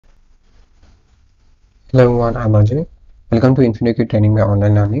Hello everyone, I'm Ajay. Welcome to InfyTQ Training by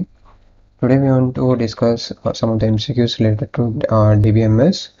Online Learning. Today we want to discuss some of the MCQs related to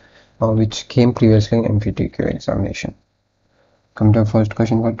DBMS, which came previously in MCQ examination. Come to our first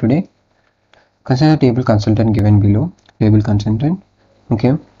question for today. Consider the table consultant given below. Table consultant.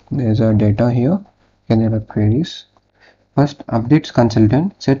 Okay, there's a data here. Here there are queries. First, updates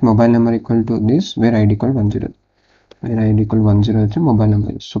consultant set mobile number equal to this where ID equal 10. Where ID equal 10 is the mobile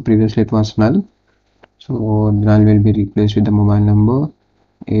number. So previously it was null. So null will be replaced with the mobile number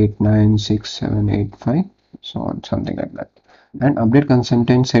 896785, so on, something like that. And update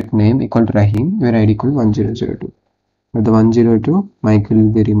consultant set name equal to Rahim, where ID equal 1002. With the 102, Michael will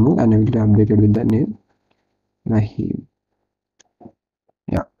be removed and it will be updated with the name Rahim.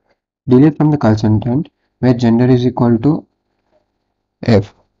 Yeah. Delete from the consultant where gender is equal to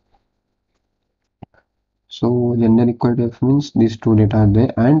F. So gender equal to F means these two data are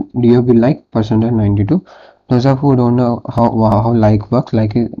there, and DOB like percentage 92. Those of who don't know how like works,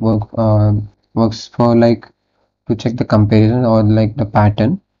 like it works for like to check the comparison or like the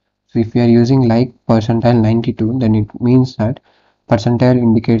pattern. So if we are using like percentile 92, then it means that percentile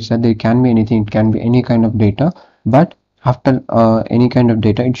indicates that there can be anything, it can be any kind of data, but after any kind of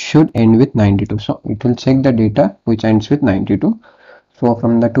data, it should end with 92. So it will check the data which ends with 92. So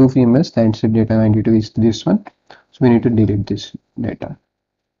from the two females, the answer data 92 is this one. So we need to delete this data.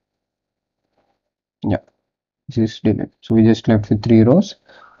 Yeah, this is delete. So we just left with 3 rows.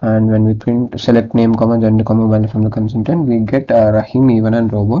 And when we print select name, comma, gender, comma, value from the consultant, we get Rahim, even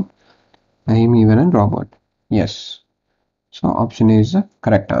and robot. Rahim, even and robot. Yes. So option A is the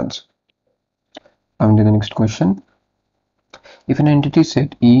correct answer. Coming to the next question. If an entity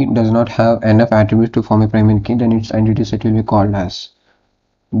set E does not have enough attributes to form a primary key, then its entity set will be called as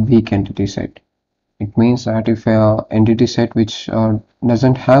weak entity set. It means that if a entity set which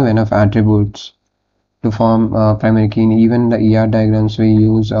doesn't have enough attributes to form primary key, in even the ER diagrams we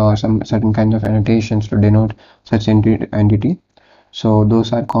use some certain kind of annotations to denote such entity. So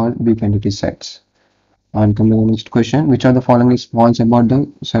those are called weak entity sets. And come to the next question. Which are the following is false about the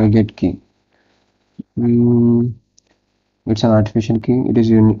surrogate key? It's an artificial key. It is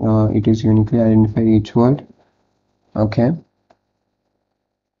uniquely identify each word. Okay.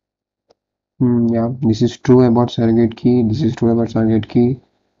 Yeah, this is true about surrogate key. This is true about surrogate key.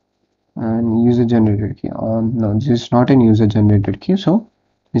 And user generated key. No, this is not an user generated key, so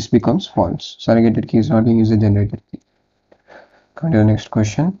this becomes false. Surrogated key is not a user generated key. Come to the next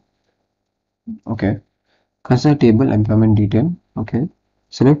question. Okay. Consider table employment detail. Okay.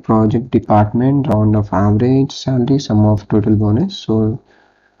 Select project department, round of average salary, sum of total bonus. So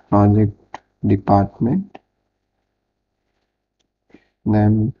project department,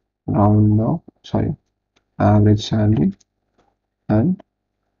 then average salary and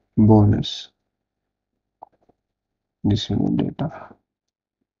bonus. This will be data.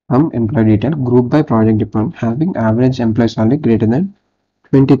 Employee detail, group by project department, having average employee salary greater than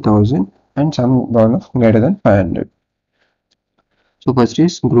 20,000 and some bonus greater than 500. So first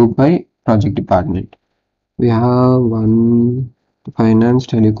is group by project department. We have one finance,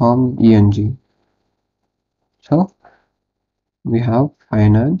 telecom, ENG. So we have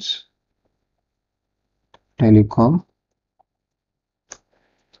finance, telecom,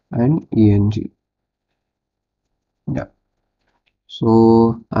 and ENG. Yeah.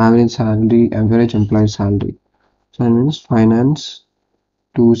 So average salary, average employee salary. So that means finance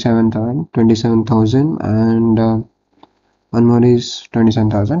 27,000, and one more is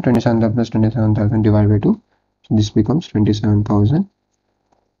 27,000. 27,000 plus 27,000 divided by 2. So this becomes 27,000.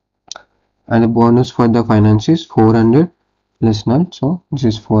 And the bonus for the finance is 400 plus null. So this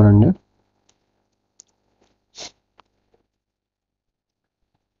is 400.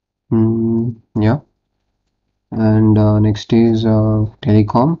 Yeah. And next is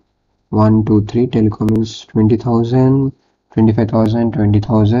telecom. 1, 2, 3. Telecom is 20,000, 25,000,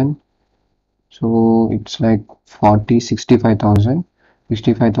 20,000. So it's like 40, 65,000.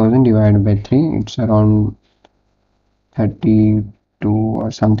 65,000 divided by 3. It's around 32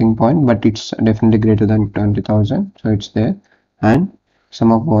 or something point, but it's definitely greater than 20,000. So it's there. And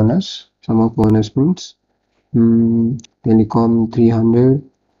sum of bonus. Sum of bonus means telecom 300,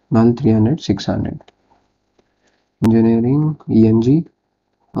 null 300, 600. Engineering, ENG,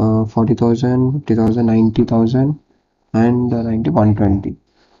 40,000, 50,000, 90,000, and 120.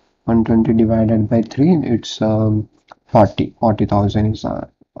 120 divided by 3, it's 40,000 is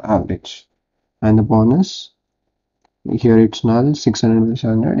average. And the bonus, here it's null, 600 plus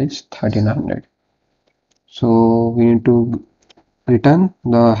 100, it's 1300. So we need to return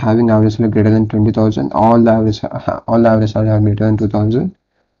the having average salary greater than 20,000, all the average salary are greater than 20,000,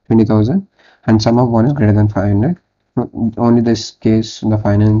 20,000, and sum of 1 is greater than 500. Only this case the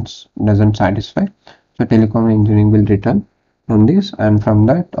finance doesn't satisfy. So telecom engineering will return on this, and from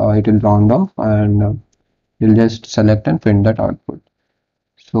that it will round off, and you'll just select and print that output.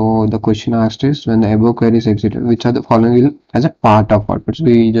 So the question asked is, when the above query is exited, which are the following will as a part of outputs?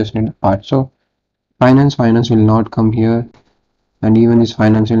 We just need a part. So finance will not come here, and even this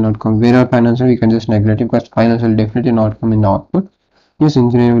finance will not come. Where are financial, we can just neglect it because finance will definitely not come in the output. Yes,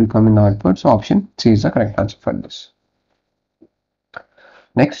 engineering will come in the output. So option C is the correct answer for this.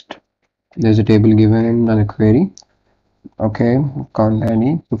 Next, there's a table given in the query. Okay, count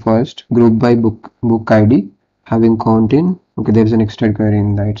ID. So first, group by book ID having count in. Okay, there's an extra query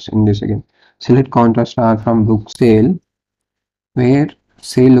in that in this again. Select contrast R from book sale, where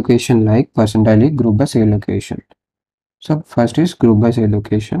sale location like percentile group by sale location. So first is group by sale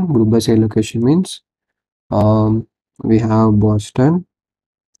location. Group by sale location means we have Boston,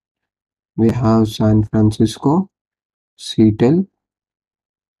 we have San Francisco, Seattle,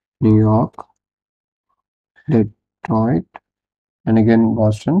 New York, Detroit, and again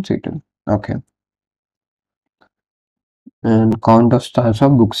Boston, Seattle. Okay, and count of stars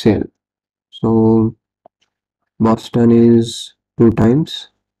of book sale. So Boston is 2 times,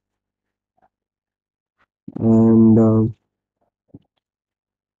 and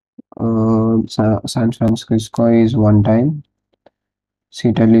San Francisco is 1 time,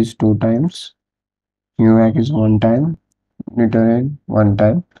 Seattle is 2 times, New York is 1 time, Detroit 1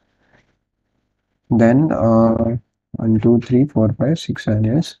 time. Then 1, 2, 3, 4, 5, 6, and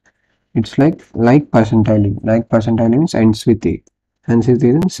yes, it's like percentiling. Like percentiling means ends with A. Ends with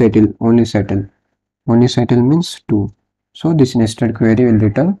A then settle, only settle. Only settle means 2. So this nested query will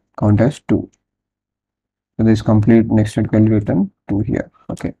return count as 2. So this complete nested query will return 2 here.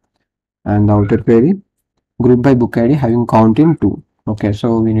 Okay. And the outer query, group by book ID having count in 2. Okay,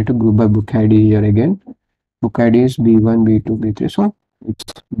 so we need to group by book ID here again. Book ID is B1, B2, B3. So it's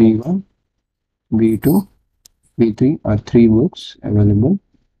B1, B2, B3 are 3 books available,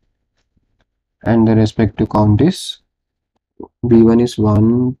 and the respective count is B1 is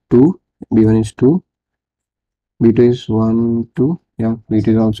 1, 2, B1 is 2, B2 is 1, 2, yeah, B2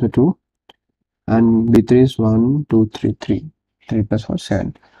 is also 2, and B3 is 1, 2, 3, 3, 3 plus 4,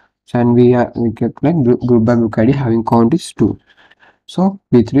 7. So, and we kept like group by book ID having count is 2. So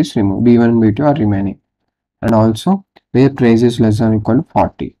B3 is removed, B1 and B2 are remaining, and also where price is less than or equal to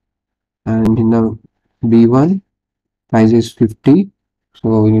 40, and in the B1 price is 50,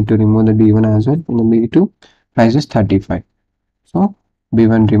 so we need to remove the B1 as well. In the B2 price is 35, so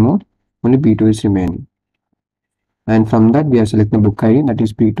B1 removed, only B2 is remaining, and from that we are selecting book ID, that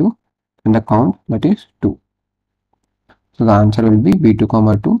is B2, and the count, that is 2. So the answer will be B2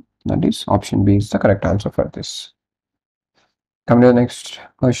 comma 2, that is option B is the correct answer for this. Come to the next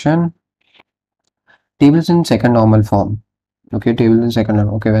question. Tables in second normal form. Okay, tables in second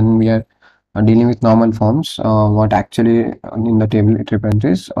normal. Okay, when we are dealing with normal forms, what actually in the table it represents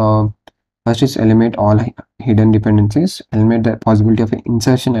is first is eliminate all hidden dependencies, eliminate the possibility of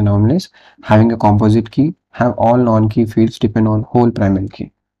insertion anomalies, having a composite key, have all non-key fields depend on whole primary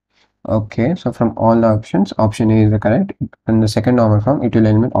key. Okay, so from all the options, option A is the correct. In the second normal form, it will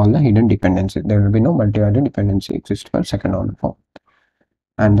eliminate all the hidden dependencies. There will be no multi-order dependency exist for second normal form.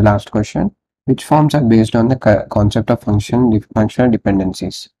 And the last question, which forms are based on the concept of functional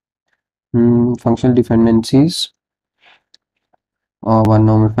dependencies? Functional dependencies, one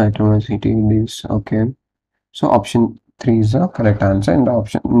normal factor these. Okay, so option 3 is the correct answer. In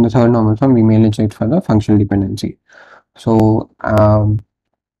the third normal form, we mainly check for the functional dependency. So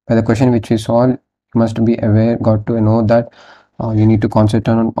for the question which we solved, you must be aware, got to know that you need to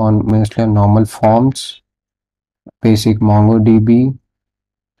concentrate on mostly on normal forms, basic MongoDB,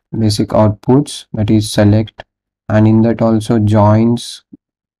 basic outputs, that is select, and in that also joins,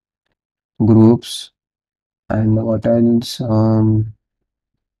 groups, and what else,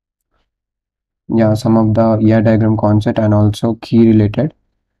 yeah, some of the ER diagram concept, and also key related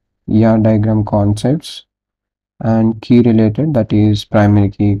ER diagram concepts, and key related, that is primary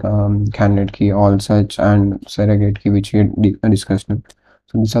key, candidate key, all such, and surrogate key, which we discussed. So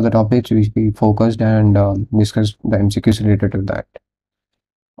these are the topics which we focused and discussed the MCQs related to that.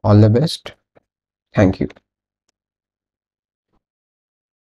 All the best. Thank you.